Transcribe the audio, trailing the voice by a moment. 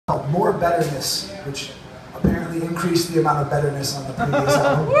More Betterness, which apparently increased the amount of betterness on the previous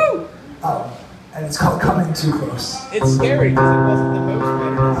album. And it's called Coming Too Close. It's scary because it wasn't the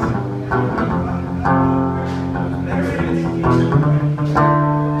most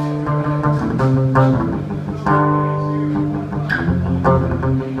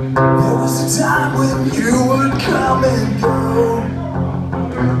There was a time when you would come and go.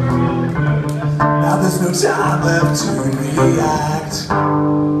 Now there's no time left to react.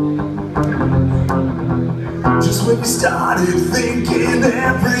 Just when you started thinking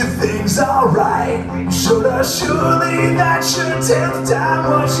everything's alright, you showed us surely that your 10th time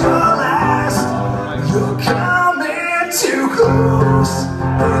was your last. You're coming too close,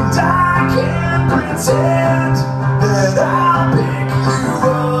 and I can't pretend that I'll pick you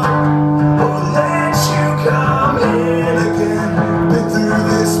up or let you come in again. Been through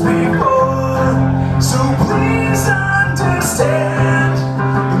this before, so please understand,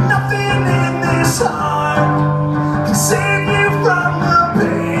 nothing in this heart can save you from the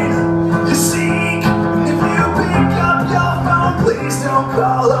pain you seek. And if you pick up your phone, please don't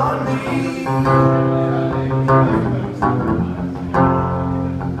call on me.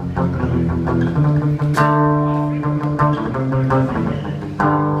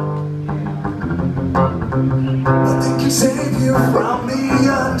 Nothing can save you from the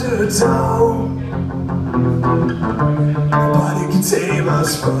undertow. Nobody can save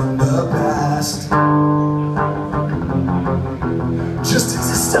us from the past. Just as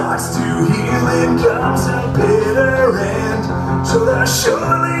it starts to heal, it comes a bitter end. Showed us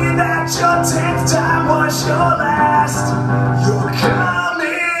surely that your 10th time was your last. You're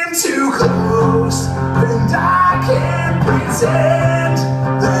coming too close, and I can't pretend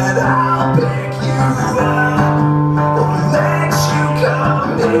that I'll pick you up or let you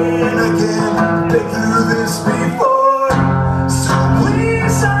come in again. Been through this before, so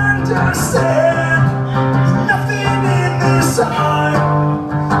please understand, nothing in this heart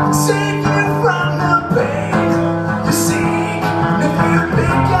can save you from the pain you seek. And if you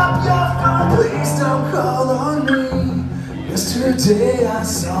pick up your phone, please don't call on me. Yesterday I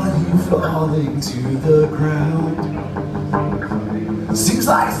saw you falling to the ground. Seems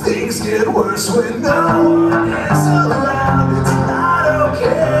like things get worse when no one is around. It's